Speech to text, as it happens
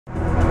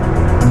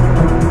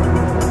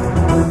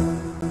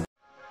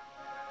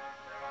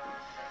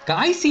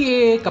ka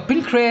ICA ka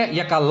pinkre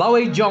ya ka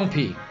laway jong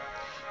pi.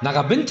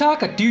 Nagabinta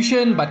ka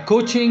tuition but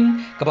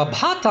coaching ka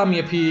babhatam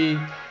ya pi.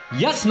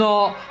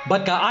 Yasno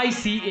but ka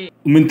ICA.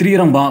 Menteri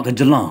Rangba ka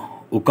jylla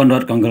u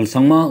Conrad kanggal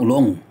sangma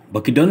ulong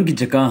bakidan ki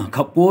jaka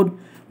Khappud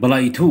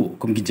balai itu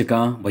kum ki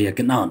jaka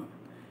Jingiakynad.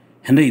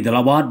 Henry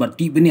dalawat bat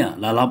ti benya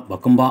lalap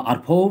ba Kumba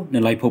arpho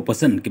nilai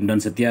 4%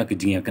 kimdan setia ke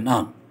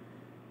Jingiakynad.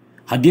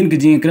 Hadian ke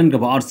Jingiakynad ka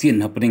ba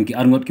arsian hapeng ki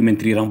arngot ki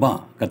Menteri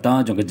Rangba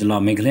kata jong ka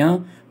jylla Meghalaya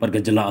par ka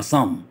jylla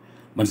Assam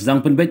ban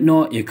sedang penbet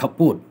no ye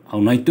Khappud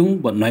hau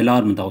naitung bat nailar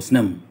mentau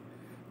senam.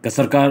 Ka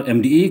sarkar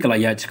MDE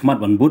kalaya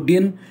chakmat ban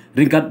budin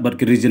ringkat bat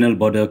ki Regional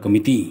Border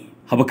Committee.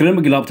 Habakren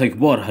bagilap thai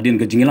Khubor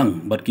hadian ke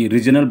Jingilang bat ki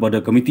Regional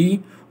Border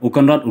Committee u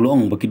Conrad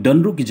ulong baki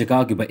danru ki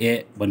jaka ki ba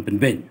e ban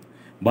penbet.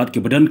 Bat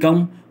ki badan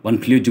kam ban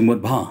phliu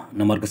jungmot bha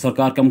namar ka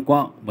sarkar kam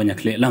kwa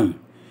banyak le lang.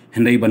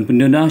 Hendai ban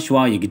pendana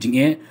shwa ye gijing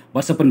e ba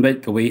sa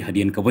penbet kawai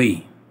hadian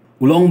kawai.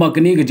 Ulong ba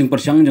kini gijing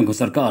persyang jong ka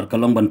sarkar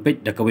kalong ban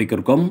pet da kawai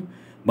kerkom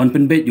ban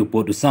penbet yu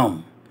pot usam.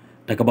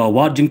 Da ka ba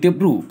war jing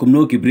tepru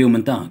kumno ki briu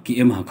menta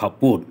ki em ha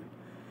Khappud.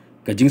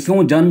 Ka jing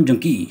song jan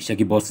jangki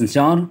syaki bosen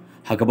syar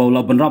ha ka ba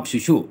ula ban rap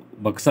shishu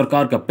ba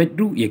sarkar ka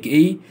petru ye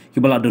ki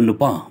bala don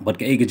lupa bat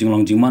ka e gijing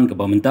long jingman ka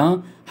ba menta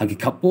ha ki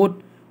Khappud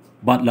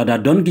bat lada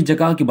don ki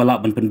jaka ki bala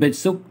ban penbet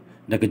suk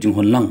da ka jing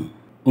hon lang.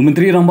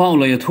 Menteri Rangba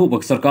ulaya thu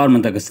bak sarkar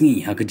menta ka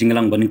sngi ha ka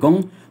jinglang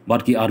banikong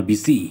bat ki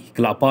RBC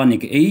kelapa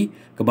ni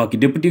ka ba ki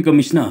Deputy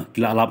Commissioner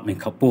kila alap ni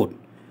Khappud.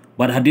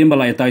 Bat hadian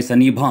balai tai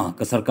sani bha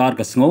ka sarkar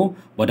ka sngo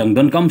badang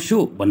don kam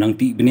shu banang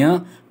ti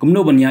benya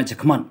kumno banya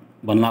chakmat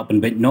banla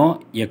penbet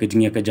no ya ka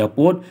jingya ka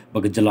japot ba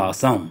ka jylla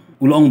Assam.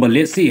 Ulong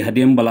balet si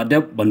hadian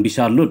baladep ban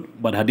bisar lut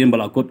bat hadian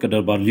balakot ka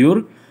darbar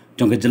liur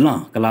jong ka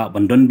jylla kala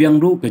bandon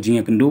biang ru ka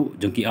jingya kendu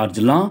jong ki ar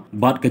jylla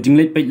bat ka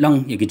jinglet pet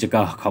lang ya ki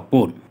jaka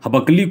Khappud.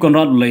 Habakli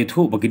Conrad ulai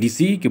thu ba ki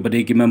DC ke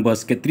badai ki member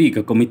secretary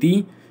ka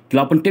committee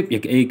kila pentip ya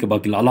ke ba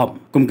ki lalap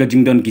kum ka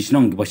jingdon ki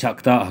snong ki ba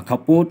shakta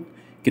Khappud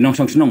kinong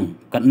sang snong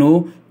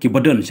katno ki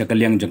badan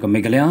syakaliang jong ka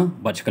Meghalaya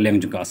bat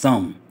syakaliang jong ka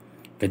Assam.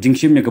 Ka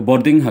jingshim ya ka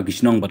boarding ha ki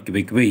snong bat ki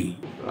bai.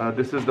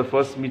 This is the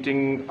first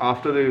meeting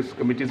after these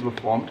committees were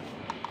formed.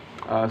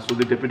 So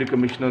the deputy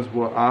commissioners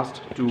were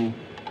asked to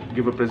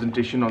give a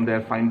presentation on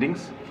their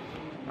findings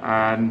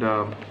and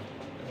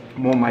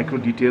more micro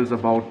details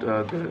about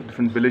the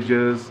different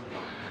villages,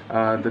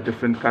 the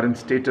different current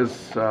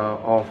status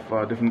of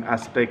different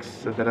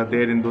aspects that are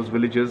there in those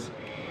villages.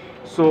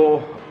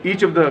 So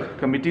each of the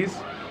committees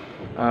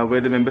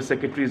where the member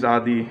secretaries are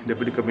the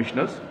deputy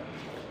commissioners,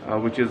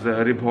 which is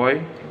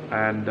Ri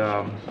and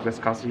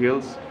West Khasi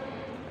Hills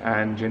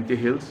and Jaintia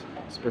Hills,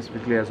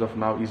 specifically as of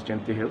now East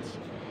Jaintia Hills.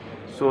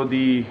 So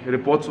the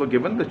reports were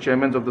given, the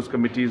chairmen of those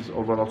committees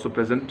were also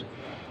present,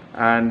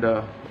 and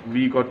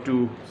we got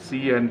to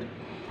see and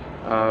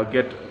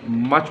get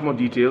much more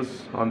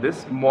details on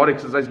this. More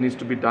exercise needs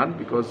to be done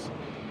because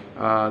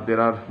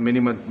there are many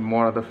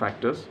more other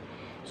factors.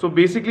 So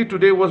basically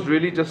today was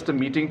really just a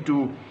meeting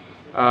to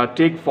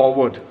take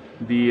forward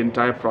the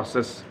entire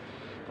process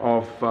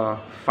of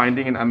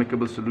finding an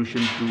amicable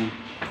solution to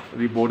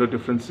the border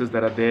differences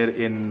that are there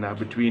in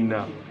between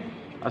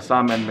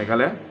Assam and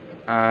Meghalaya.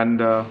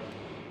 And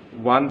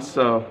once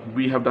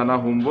we have done our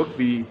homework,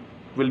 we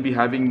will be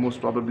having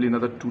most probably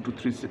another 2 to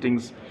 3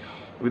 sittings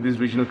with these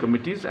regional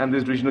committees, and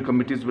these regional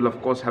committees will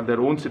of course have their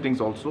own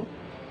sittings also.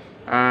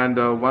 And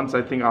once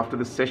I think after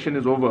this session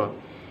is over,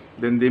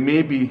 then there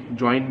may be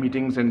joint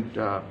meetings and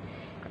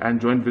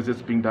joint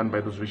visits being done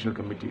by those regional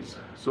committees.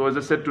 So as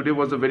I said, today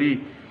was a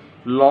very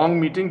long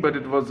meeting, but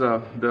it was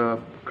the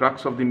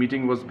crux of the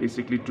meeting was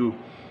basically to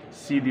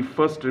see the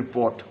first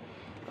report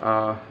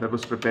that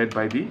was prepared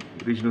by the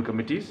regional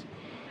committees.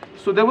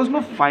 So there was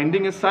no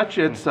finding as such.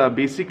 It's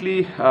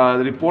basically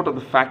the report of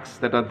the facts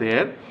that are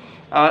there.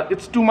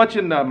 It's too much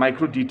in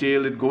micro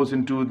detail. It goes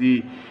into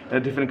the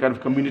different kind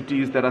of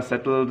communities that are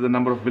settled, the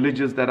number of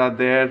villages that are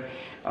there,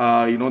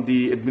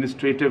 the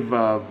administrative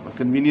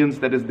convenience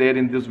that is there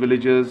in those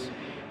villages,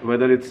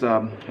 whether it's they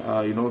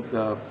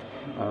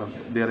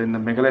are in the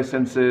Meghalaya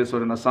census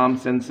or in Assam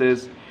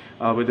census,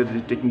 whether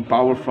they're taking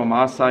power from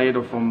our side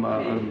or from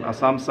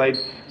Assam side.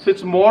 So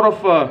it's more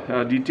of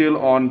a detail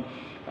on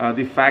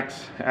the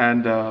facts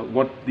and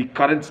what the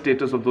current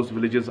status of those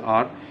villages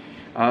are.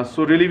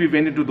 So really we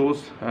went into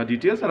those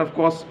details, and of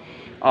course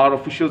our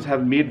officials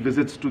have made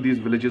visits to these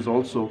villages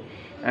also,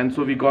 and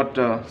so we got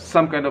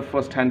some kind of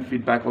first-hand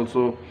feedback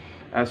also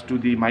as to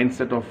the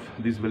mindset of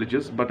these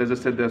villages. But as I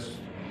said, there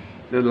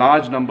are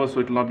large numbers,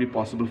 so it will not be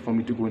possible for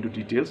me to go into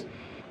details.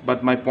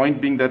 But my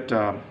point being that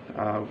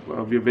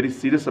we are very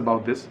serious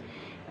about this,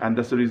 and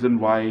that's the reason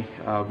why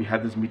we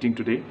had this meeting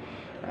today,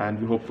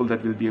 and we're hopeful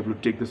that we'll be able to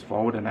take this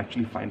forward and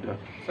actually find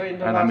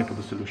an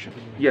amicable solution.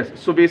 Yes,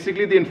 so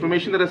basically the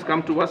information that has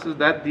come to us is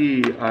that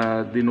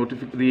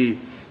the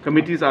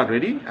committees are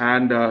ready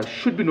and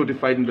should be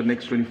notified in the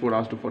next 24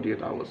 hours to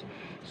 48 hours.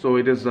 So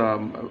it is,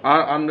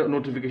 our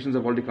notifications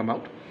have already come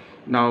out.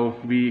 Now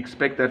we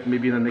expect that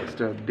maybe in the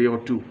next day or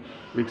two,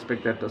 we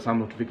expect that some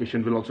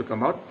notification will also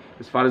come out.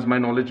 As far as my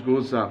knowledge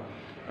goes,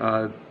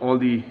 all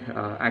the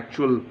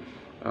actual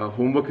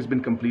homework has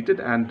been completed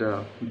and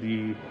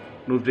the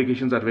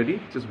notifications are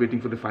ready, just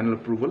waiting for the final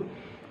approval,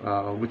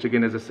 which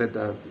again, as I said,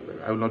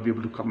 I will not be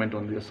able to comment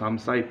on the Assam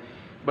side.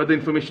 But the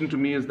information to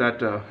me is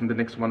that in the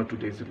next 1 or 2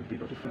 days it will be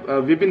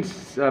notified. We've been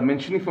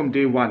mentioning from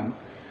day one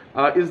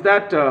is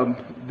that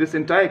this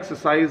entire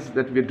exercise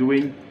that we're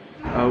doing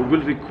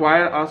will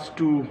require us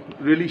to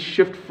really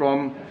shift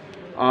from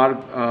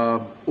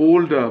our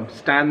old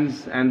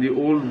stance and the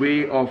old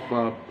way of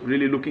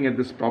really looking at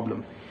this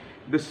problem.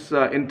 This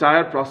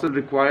entire process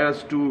requires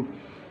us to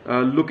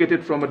look at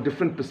it from a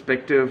different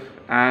perspective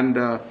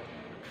and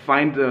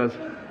find,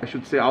 I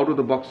should say,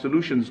 out-of-the-box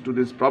solutions to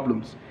these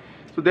problems.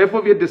 So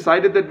therefore, we have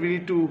decided that we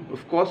need to,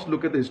 of course,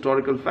 look at the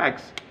historical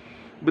facts,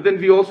 but then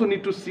we also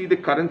need to see the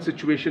current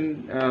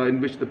situation in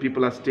which the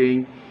people are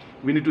staying.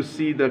 We need to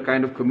see the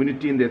kind of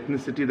community and the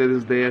ethnicity that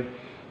is there.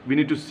 We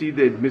need to see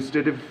the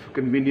administrative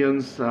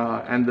convenience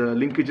and the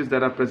linkages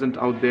that are present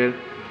out there.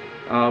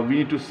 We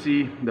need to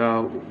see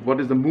what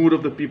is the mood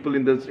of the people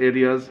in those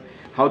areas,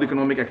 how the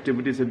economic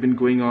activities have been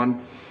going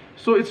on.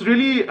 So it's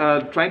really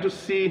trying to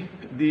see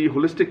the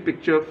holistic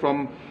picture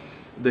from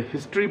the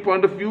history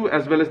point of view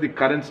as well as the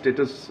current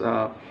status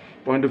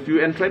point of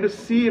view, and trying to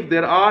see if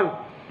there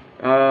are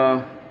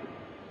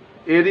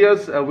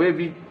areas where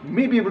we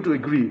may be able to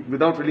agree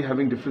without really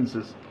having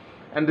differences,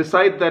 and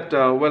decide that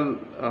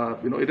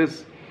it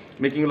is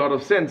making a lot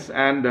of sense,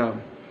 and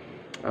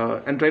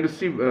trying to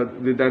see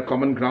if there are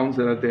common grounds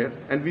that are there.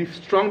 And we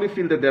strongly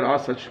feel that there are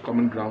such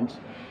common grounds.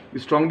 We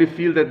strongly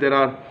feel that there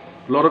are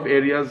a lot of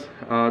areas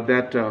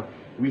that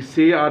we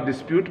say are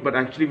dispute, but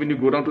actually when you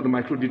go down to the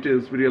micro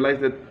details, we realize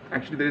that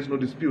actually there is no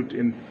dispute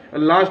in a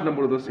large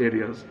number of those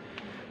areas.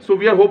 So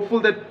we are hopeful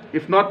that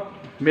if not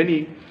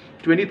many,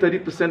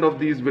 20-30% of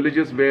these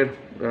villages where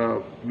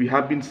we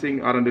have been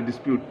saying are under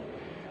dispute,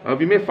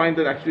 we may find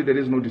that actually there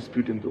is no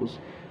dispute in those.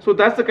 So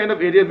that's the kind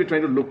of area we're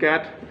trying to look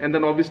at. And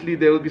then obviously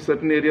there will be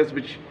certain areas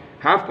which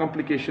have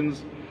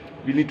complications.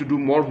 We need to do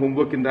more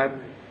homework in that.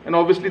 And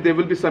obviously there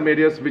will be some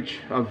areas which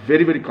are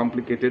very, very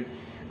complicated,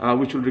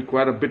 which will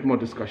require a bit more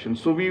discussion.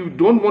 So we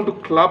don't want to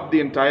club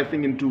the entire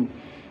thing into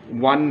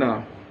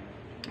one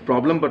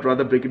problem, but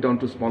rather break it down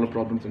to smaller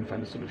problems and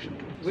find a solution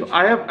to it. So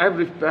I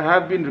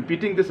have been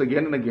repeating this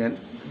again and again.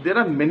 There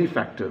are many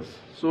factors.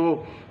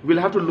 So we'll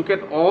have to look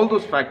at all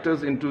those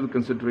factors into the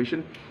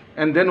consideration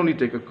and then only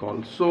take a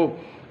call. So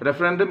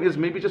referendum is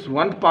maybe just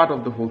one part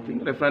of the whole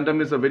thing.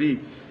 Referendum is a very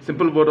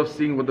simple word of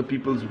seeing what the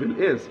people's will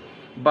is.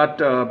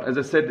 But as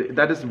I said,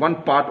 that is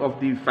one part of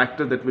the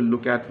factor that we'll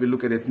look at. We'll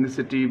look at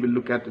ethnicity, we'll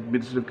look at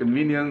administrative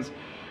convenience,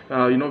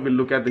 we'll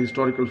look at the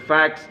historical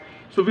facts.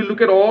 So we'll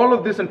look at all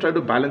of this and try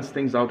to balance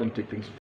things out and take things forward.